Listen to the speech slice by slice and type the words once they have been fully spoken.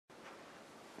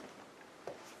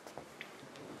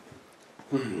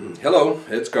Hello,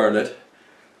 it's Garnet,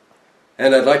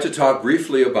 and I'd like to talk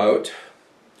briefly about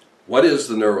what is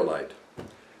the Neuro Light.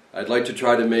 I'd like to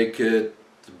try to make it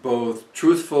both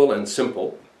truthful and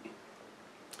simple.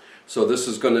 So this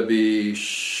is going to be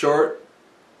short,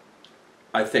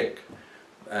 I think,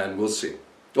 and we'll see.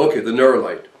 Okay, the Neuro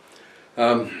Light.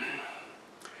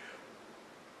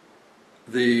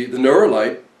 The Neuro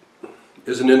Light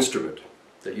is an instrument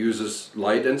that uses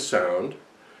light and sound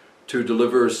to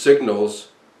deliver signals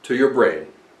to your brain.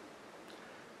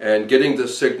 And getting the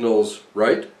signals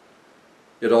right,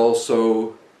 it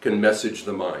also can message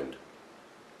the mind.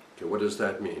 Okay, what does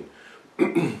that mean?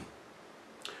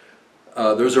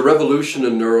 There's a revolution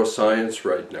in neuroscience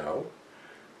right now,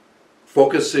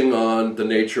 focusing on the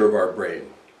nature of our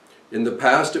brain. In the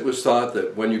past, it was thought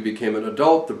that when you became an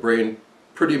adult, the brain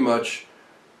pretty much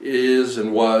is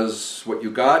and was what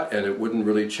you got, and it wouldn't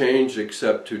really change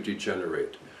except to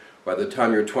degenerate. By the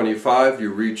time you're 25,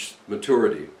 you reach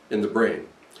maturity in the brain.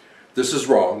 This is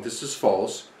wrong, this is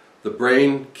false. The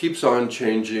brain keeps on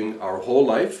changing our whole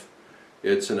life.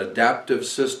 It's an adaptive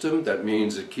system. That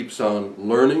means it keeps on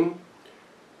learning,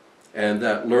 and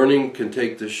that learning can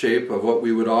take the shape of what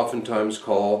we would oftentimes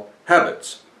call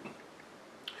habits.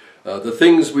 The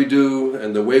things we do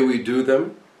and the way we do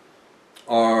them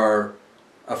are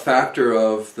a factor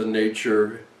of the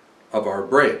nature of our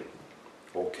brain.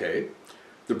 Okay.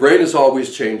 The brain is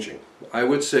always changing. I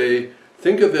would say,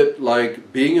 think of it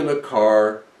like being in a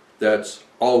car that's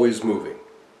always moving.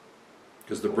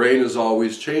 Because the brain is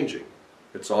always changing.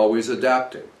 It's always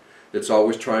adapting. It's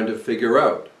always trying to figure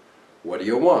out, what do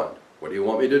you want? What do you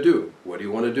want me to do? What do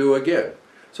you want to do again?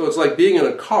 So it's like being in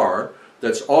a car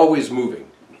that's always moving.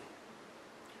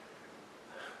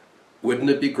 Wouldn't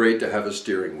it be great to have a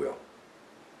steering wheel?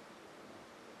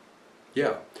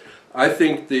 Yeah. I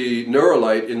think the Neuro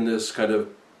Light, in this kind of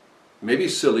maybe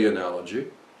silly analogy,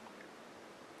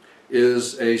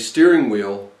 is a steering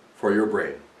wheel for your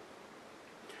brain.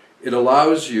 It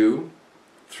allows you,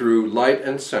 through light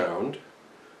and sound,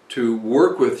 to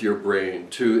work with your brain,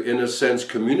 to, in a sense,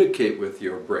 communicate with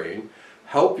your brain,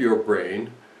 help your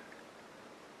brain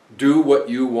do what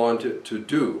you want it to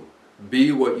do,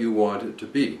 be what you want it to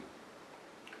be.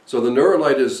 So the Neuro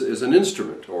Light is an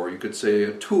instrument, or you could say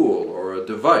a tool or a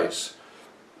device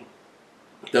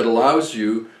that allows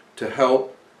you to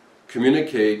help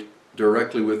communicate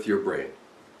directly with your brain.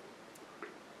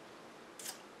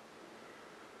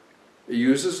 It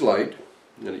uses light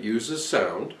and it uses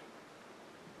sound,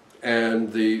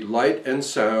 and the light and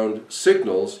sound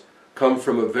signals come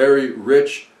from a very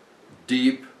rich,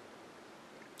 deep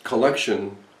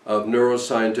collection of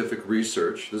neuroscientific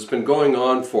research that's been going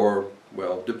on for,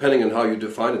 well, depending on how you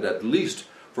define it, at least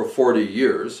for 40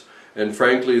 years. And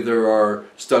frankly, there are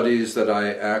studies that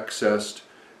I accessed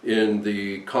in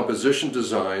the composition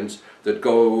designs that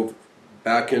go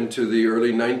back into the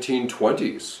early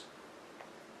 1920s.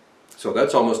 So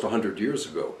that's almost 100 years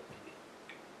ago.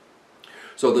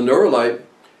 So the Neuro Light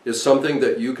is something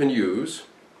that you can use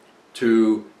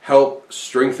to help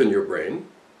strengthen your brain,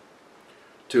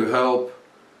 to help,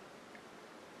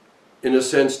 in a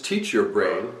sense, teach your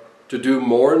brain to do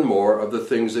more and more of the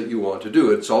things that you want to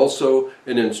do. It's also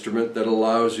an instrument that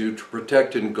allows you to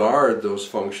protect and guard those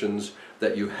functions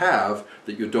that you have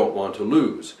that you don't want to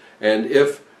lose. And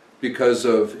if, because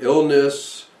of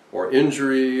illness or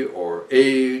injury or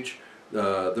age,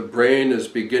 the brain is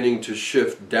beginning to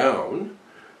shift down,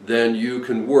 then you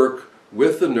can work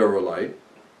with the Neuro Light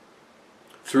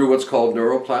through what's called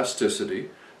neuroplasticity.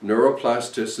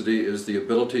 Neuroplasticity is the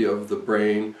ability of the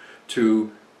brain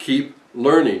to keep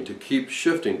learning, to keep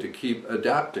shifting, to keep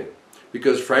adapting.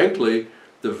 Because frankly,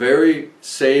 the very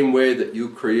same way that you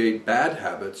create bad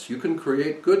habits, you can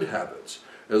create good habits,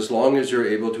 as long as you're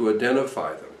able to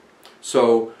identify them.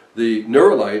 So the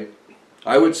Neuro Light,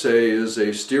 I would say, is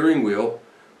a steering wheel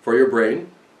for your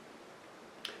brain.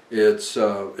 It's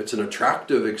an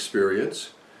attractive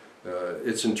experience.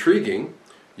 It's intriguing.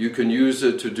 You can use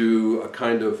it to do a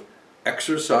kind of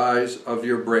exercise of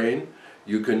your brain.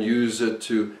 You can use it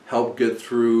to help get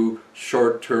through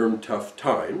short-term tough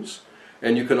times.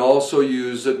 And you can also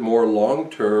use it more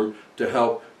long-term to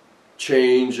help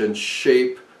change and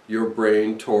shape your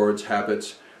brain towards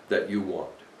habits that you want.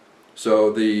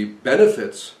 So the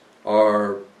benefits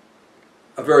are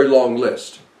a very long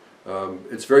list.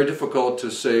 It's very difficult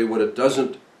to say what it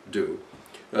doesn't do.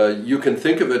 You can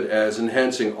think of it as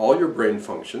enhancing all your brain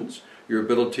functions, your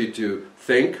ability to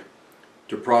think,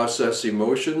 to process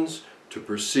emotions, to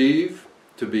perceive,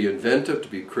 to be inventive, to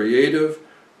be creative,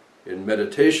 in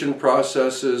meditation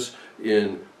processes,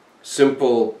 in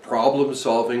simple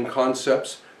problem-solving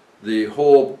concepts. the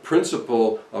whole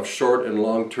principle of short and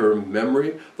long-term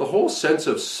memory, the whole sense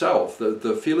of self,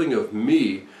 the feeling of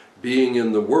me being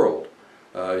in the world.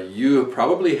 You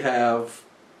probably have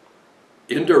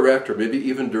indirect or maybe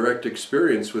even direct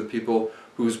experience with people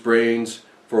whose brains,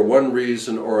 for one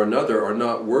reason or another, are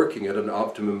not working at an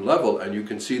optimum level, and you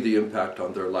can see the impact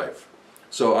on their life.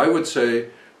 So I would say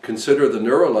consider the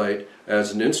Neuro Light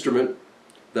as an instrument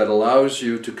that allows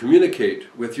you to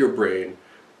communicate with your brain,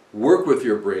 work with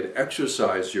your brain,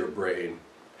 exercise your brain,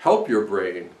 help your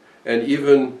brain, and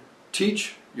even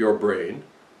teach your brain,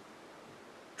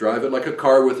 drive it like a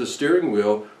car with a steering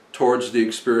wheel, towards the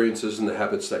experiences and the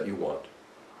habits that you want.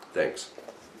 Thanks.